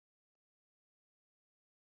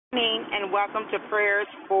Evening and welcome to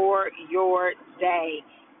Prayers for Your Day.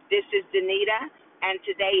 This is Danita, and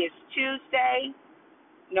today is Tuesday,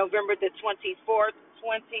 November the 24th,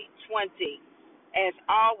 2020. As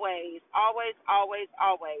always,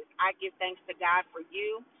 I give thanks to God for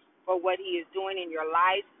you, for what He is doing in your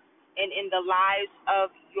life and in the lives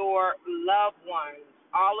of your loved ones.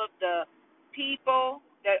 All of the people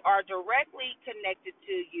that are directly connected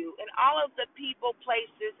to you, and all of the people,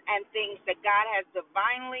 places, and things that God has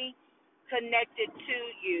divinely connected to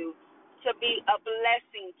you to be a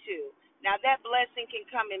blessing to. Now, that blessing can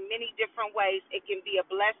come in many different ways. It can be a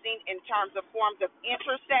blessing in terms of forms of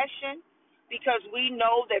intercession, because we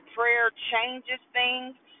know that prayer changes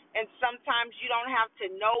things, and sometimes you don't have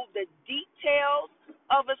to know the details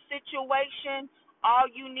of a situation. All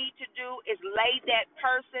you need to do is lay that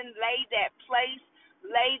person, lay that place,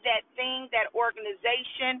 lay that thing, that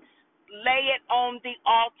organization, lay it on the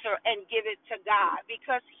altar and give it to God,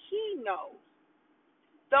 because He knows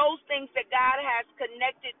those things that God has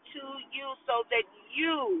connected to you so that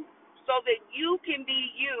you can be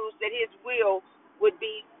used, that His will would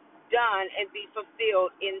be done and be fulfilled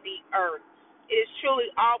in the earth. It is truly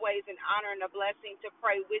always an honor and a blessing to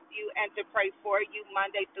pray with you and to pray for you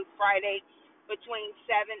Monday through Friday between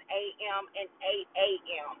 7 a.m. and 8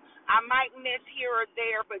 a.m. I might miss here or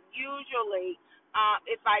there, but usually,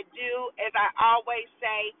 if I do, as I always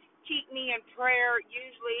say, keep me in prayer.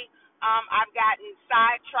 Usually, I've gotten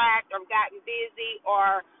sidetracked or gotten busy,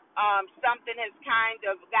 or something has kind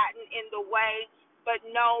of gotten in the way. But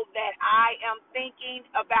know that I am thinking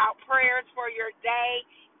about prayers for your day,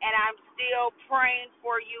 and I'm still praying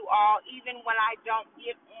for you all, even when I don't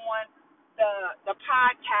get on the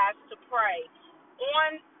podcast to pray.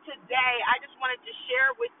 On today, I just wanted to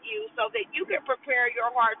share with you so that you can prepare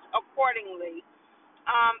your hearts accordingly,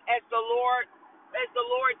 as the Lord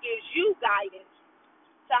gives you guidance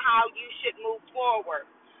to how you should move forward.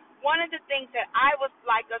 One of the things that I would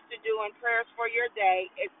like us to do in prayers for your day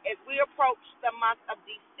is, as we approach the month of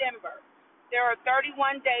December, there are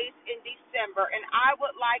 31 days in December, and I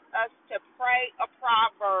would like us to pray a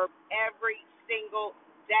proverb every single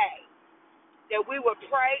day. That we would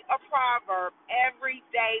pray a proverb every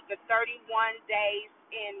day, the 31 days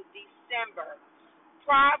in December.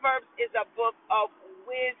 Proverbs is a book of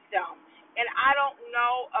wisdom. And I don't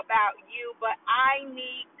know about you, but I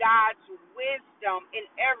need God's wisdom in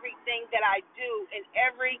everything that I do, in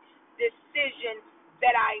every decision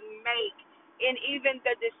that I make, in even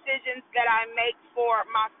the decisions that I make for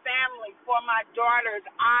my family, for my daughters.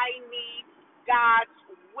 I need God's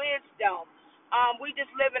wisdom. We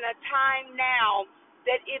just live in a time now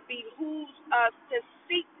that it behooves us to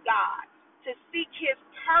seek God, to seek His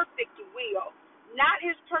perfect will, not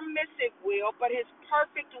His permissive will, but His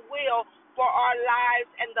perfect will for our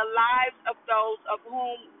lives and the lives of those of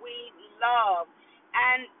whom we love.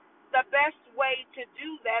 And the best way to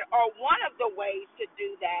do that, or one of the ways to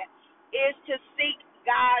do that, is to seek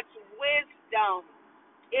God's wisdom,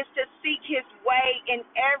 is to seek His way in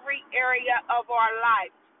every area of our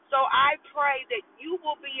life. So I pray that you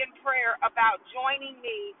will be in prayer about joining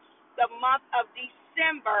me the month of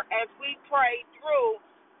December as we pray through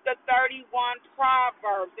the 31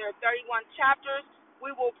 Proverbs. There are 31 chapters.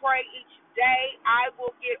 We will pray each day. I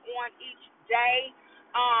will get on each day.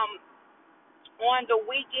 On the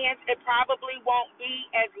weekends, it probably won't be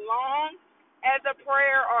as long as a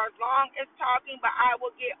prayer or as long as talking, but I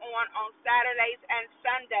will get on Saturdays and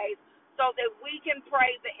Sundays so that we can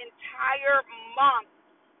pray the entire month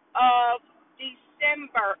of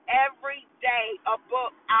December, every day, a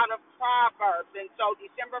book out of Proverbs. And so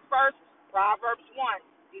December 1st, Proverbs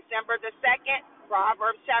 1. December the 2nd,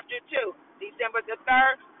 Proverbs chapter 2. December the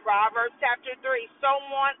 3rd, Proverbs chapter 3. So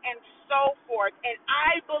on and so forth. And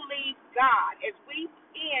I believe God, as we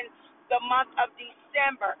end the month of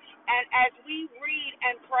December, and as we read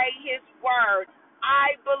and pray His word,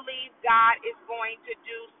 I believe God is going to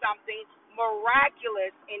do something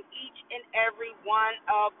miraculous in each and every one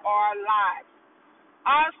of our lives.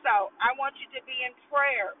 Also, I want you to be in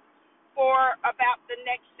prayer for about the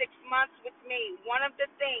next 6 months with me. One of the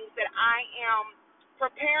things that I am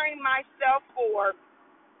preparing myself for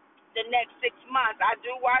the next 6 months, I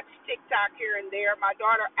do watch TikTok here and there. My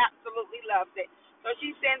daughter absolutely loves it. So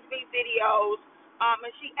she sends me videos,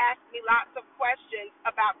 and she asks me lots of questions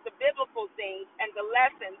about the biblical things and the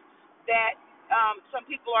lessons that some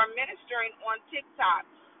people are ministering on TikTok.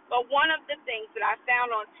 But one of the things that I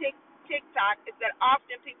found on TikTok is that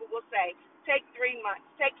often people will say, take 3 months,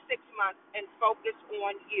 take 6 months, and focus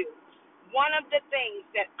on you. One of the things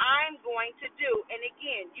that I'm going to do, and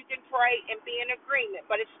again, you can pray and be in agreement,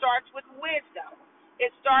 but it starts with wisdom. It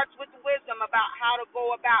starts with wisdom about how to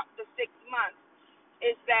go about the 6 months.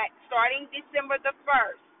 Is that starting December the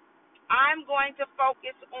 1st, I'm going to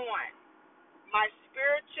focus on my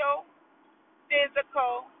spiritual,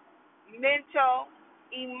 physical, mental,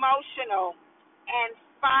 emotional, and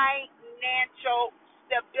financial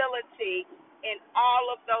stability in all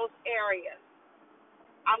of those areas.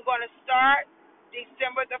 I'm going to start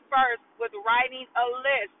December the 1st with writing a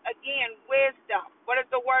list. Again, wisdom. What does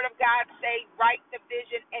the Word of God say? Write the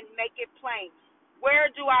vision and make it plain. Where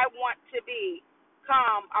do I want to be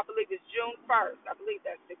come, I believe it's June 1st. I believe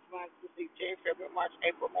that's 6 months. Let's see, January, February, March,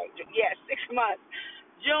 April, May, June. Yes, 6 months.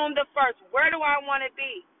 June the 1st. Where do I want to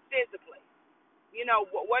be physically? You know,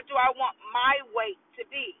 what do I want my weight to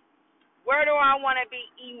be? Where do I want to be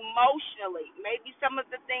emotionally? Maybe some of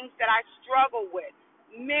the things that I struggle with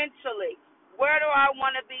mentally. Where do I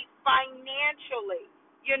want to be financially?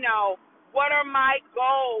 You know, what are my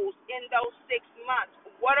goals in those 6 months?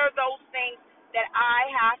 What are those things that I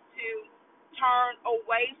have to turn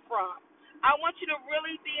away from? I want you to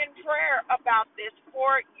really be in prayer about this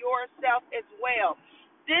for yourself as well.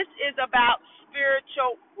 This is about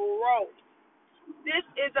spiritual growth. This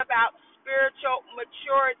is about spiritual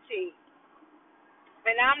maturity.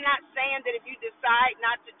 And I'm not saying that if you decide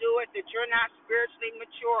not to do it, that you're not spiritually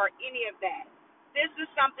mature, or any of that. This is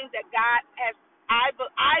something that God has,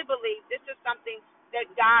 I believe this is something that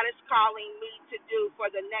God is calling me to do for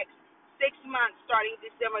the next 6 months, starting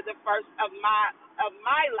December the 1st of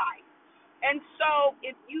my life. And so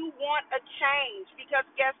if you want a change, because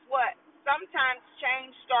guess what? Sometimes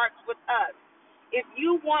change starts with us. If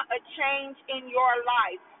you want a change in your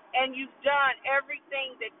life, and you've done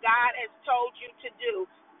everything that God has told you to do,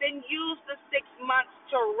 then use the 6 months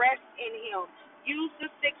to rest in Him. Use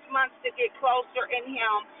the 6 months to get closer in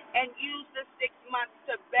Him, and use the 6 months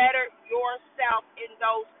to better yourself in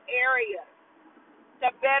those areas.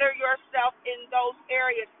 To better yourself in those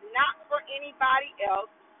areas, not for anybody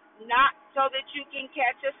else, not so that you can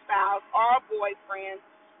catch a spouse or a boyfriend,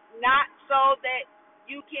 not so that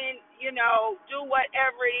you can, do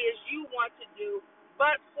whatever it is you want to do,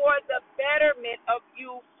 but for the betterment of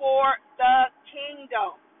you for the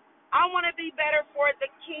kingdom. I want to be better for the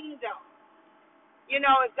kingdom.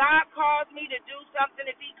 If God calls me to do something,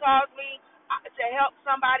 if He calls me to help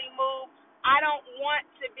somebody move, I don't want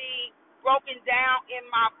to be broken down in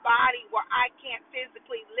my body where I can't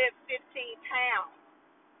physically lift 15 pounds.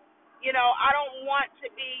 I don't want to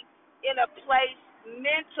be in a place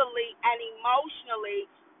mentally and emotionally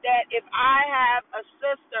that if I have a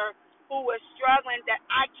sister who is struggling, that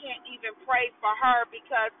I can't even pray for her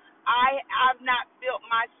because I've not built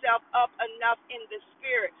myself up enough in the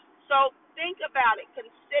spirit. So think about it,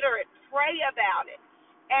 consider it, pray about it,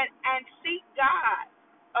 and seek God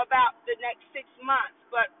about the next 6 months.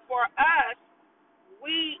 But for us,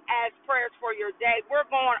 we as Prayers for Your Day, we're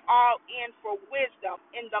going all in for wisdom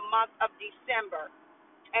in the month of December.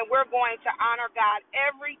 And we're going to honor God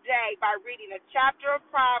every day by reading a chapter of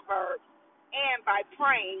Proverbs and by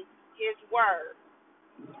praying His Word.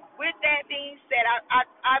 With that being said,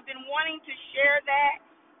 I've been wanting to share that,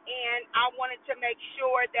 and I wanted to make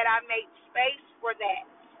sure that I made space for that.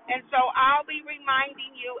 And so I'll be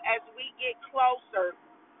reminding you as we get closer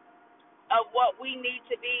of what we need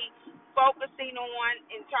to be focusing on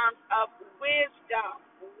in terms of wisdom.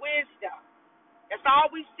 Wisdom. That's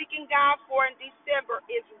all we're seeking God for in December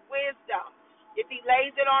is wisdom. If He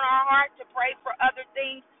lays it on our heart to pray for other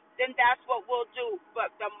things, then that's what we'll do.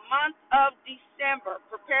 But the month of December,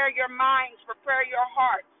 prepare your minds, prepare your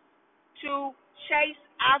hearts to chase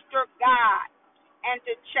after God and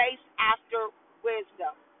to chase after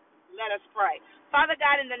wisdom. Let us pray. Father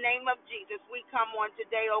God, in the name of Jesus, we come on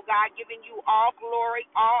today, oh God, giving you all glory,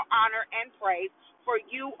 all honor, and praise, for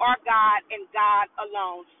you are God and God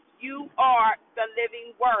alone. You are the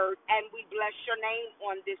living Word, and we bless your name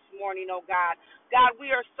on this morning, oh God. God,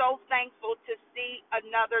 we are so thankful to see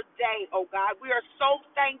another day, oh God. We are so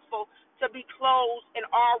thankful to be clothed in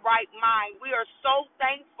our right mind. We are so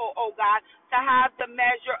thankful, oh God, to have the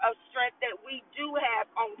measure of strength that we do have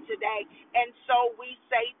on today, and so we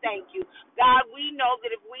say thank you. God, we know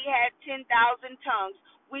that if we had 10,000 tongues,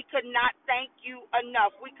 we could not thank you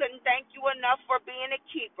enough. We couldn't thank you enough for being a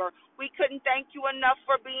keeper. We couldn't thank you enough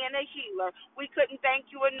for being a healer. We couldn't thank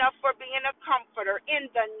you enough for being a comforter. In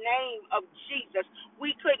the name of Jesus,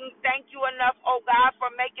 we couldn't thank you enough, oh God, for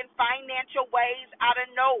making financial ways out of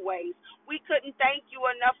no ways. We couldn't thank you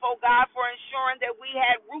enough, oh God, for ensuring that we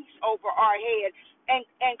had roofs over our head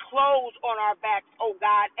and clothes on our backs, oh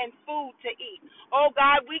God, and food to eat. Oh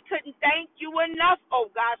God, we couldn't thank you enough, oh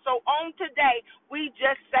God. So on today, we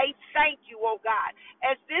just say thank you, oh God.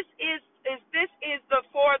 As this is the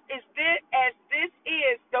as this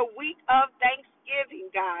is the week of Thanksgiving,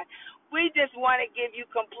 God, we just want to give you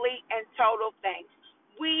complete and total thanks.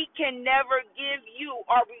 We can never give you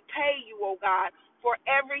or repay you, oh God, for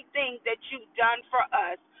everything that you've done for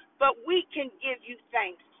us, but we can give you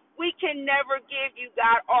thanks. We can never give you,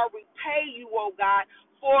 God, or repay you, oh God,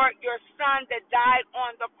 for your son that died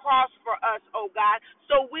on the cross for us, oh God.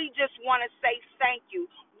 So we just want to say thank you.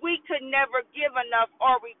 We could never give enough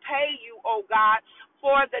or repay you, oh God,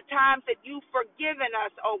 for the times that you've forgiven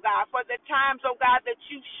us, oh God, for the times, oh God, that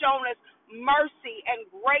you've shown us mercy and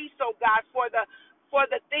grace, oh God, for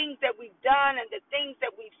the things that we've done and the things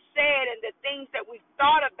that we've said and the things that we've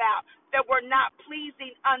thought about that were not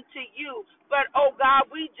pleasing unto you. But, oh God,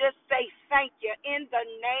 we just say thank you in the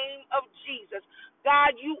name of Jesus.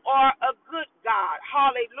 God, you are a good God.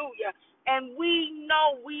 Hallelujah. And we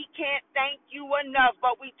know we can't thank you enough,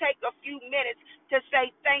 but we take a few minutes to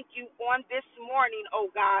say thank you on this morning,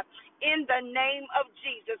 oh God. In the name of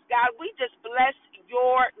Jesus, God, we just bless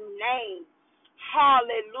your name.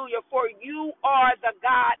 Hallelujah. For you are the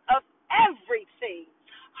God of everything.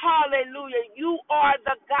 Hallelujah. You are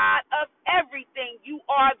the God of everything. You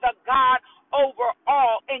are the God over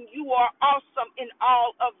all, and you are awesome in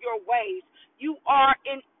all of your ways. You are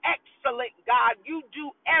an excellent God. You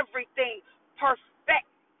do everything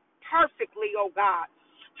perfectly, oh God.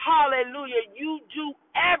 Hallelujah. You do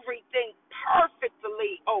everything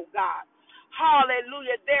perfectly, oh God.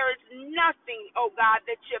 Hallelujah. There is nothing, oh God,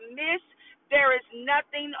 that you miss. There is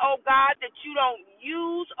nothing, oh God, that you don't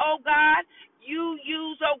use, oh God. You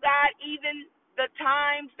use, oh God, even the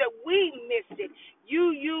times that we missed it.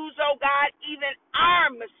 You use, oh God, even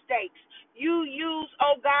our mistakes. You use,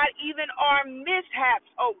 oh God, even our mishaps,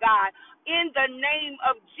 oh God. In the name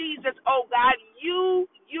of Jesus, oh God,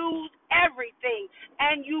 you use everything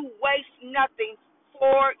and you waste nothing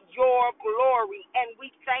for your glory. And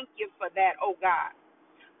we thank you for that, oh God.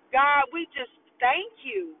 God, we just thank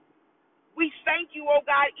you. We thank you, oh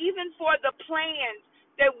God, even for the plans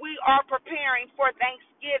that we are preparing for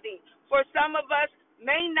Thanksgiving. For some of us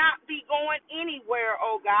may not be going anywhere,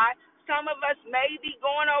 oh God. Some of us may be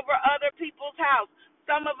going over other people's house.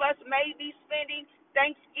 Some of us may be spending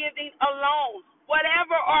Thanksgiving alone.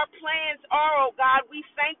 Whatever our plans are, oh God, we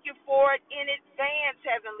thank you for it in advance,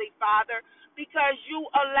 Heavenly Father, because you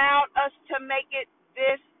allowed us to make it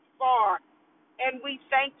this far. And we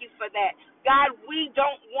thank you for that. God, we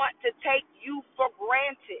don't want to take you for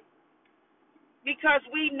granted because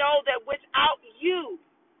we know that without you,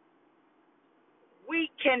 we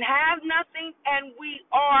can have nothing and we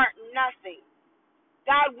are nothing.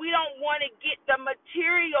 God, we don't want to get the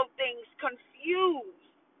material things confused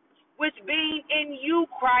with being in you,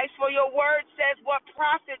 Christ, for your word says, what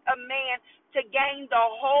profit a man to gain the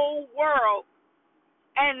whole world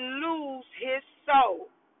and lose his soul?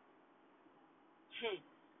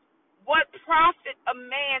 What profit a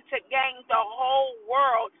man to gain the whole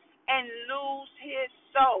world and lose his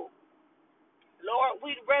soul? Lord,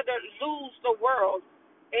 we'd rather lose the world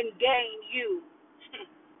and gain you.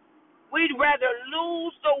 We'd rather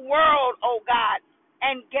lose the world, oh God,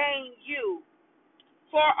 and gain you.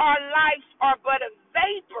 For our lives are but a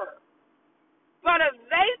vapor,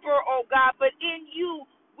 oh God, but in you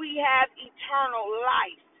we have eternal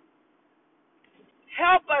life.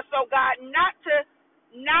 Help us, oh God, not to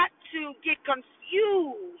get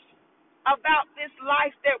confused about this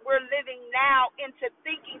life that we're living now into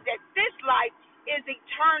thinking that this life is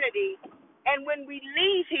eternity, and when we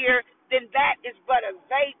leave here, then that is but a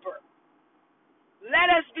vapor. Let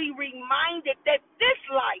us be reminded that this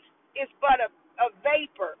life is but a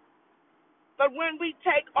vapor. But when we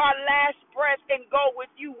take our last breath and go with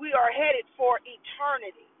you, we are headed for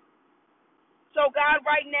eternity. So, God,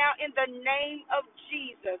 right now, in the name of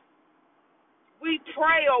Jesus, we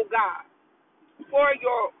pray, oh God, for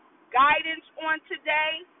your guidance on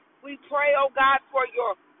today. We pray, oh God, for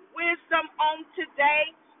your wisdom on today.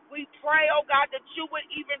 We pray, oh God, that you would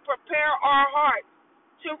even prepare our hearts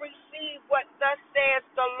to receive what thus says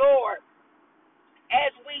the Lord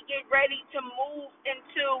as we get ready to move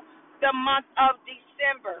into the month of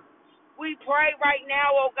December. We pray right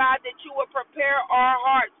now, oh God, that you will prepare our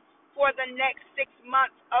hearts for the next 6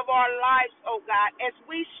 months of our lives, oh God, as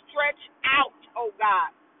we stretch out, oh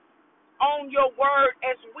God, on your word,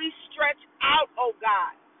 as we stretch out, oh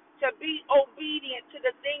God, to be obedient to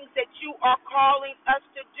the things that you are calling us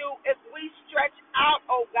to do, as we stretch out,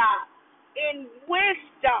 oh God, in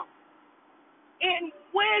wisdom,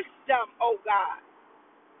 oh God.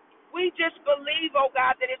 We just believe, oh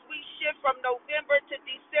God, that as we shift from November to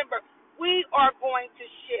December, we are going to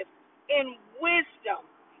shift in wisdom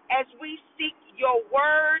as we seek your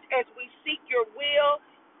word, as we seek your will,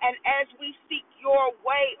 as we seek your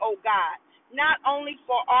way, oh God, not only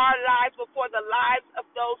for our lives, but for the lives of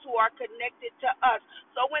those who are connected to us.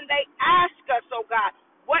 So when they ask us, oh God,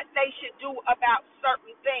 what they should do about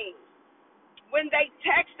certain things, when they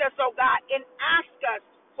text us, oh God, and ask us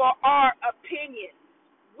for our opinion,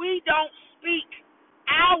 we don't speak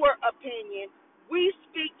our opinion. We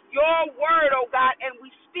speak your word, oh God, and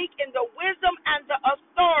we speak in the wisdom and the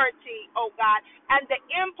authority, oh God, and the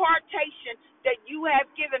impartation that you have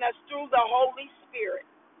given us through the Holy Spirit.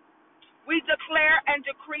 We declare and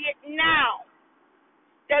decree it now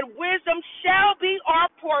that wisdom shall be our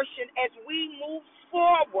portion as we move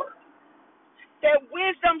forward. That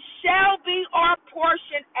wisdom shall be our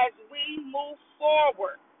portion as we move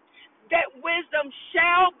forward. That wisdom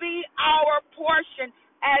shall be our portion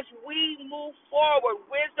as we move forward.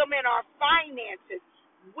 Wisdom in our finances,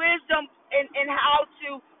 wisdom in how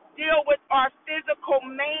to deal with our physical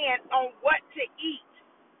man on what to eat,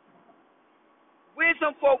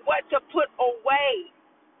 wisdom for what to put away,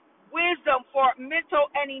 wisdom for mental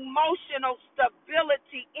and emotional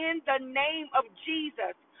stability in the name of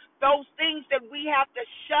Jesus. Those things that we have to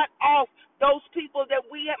shut off, those people that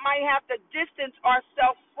we might have to distance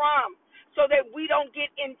ourselves from so that we don't get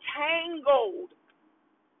entangled.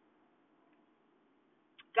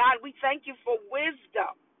 God, we thank you for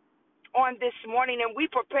wisdom on this morning, and we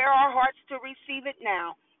prepare our hearts to receive it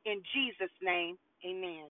now. In Jesus' name, amen.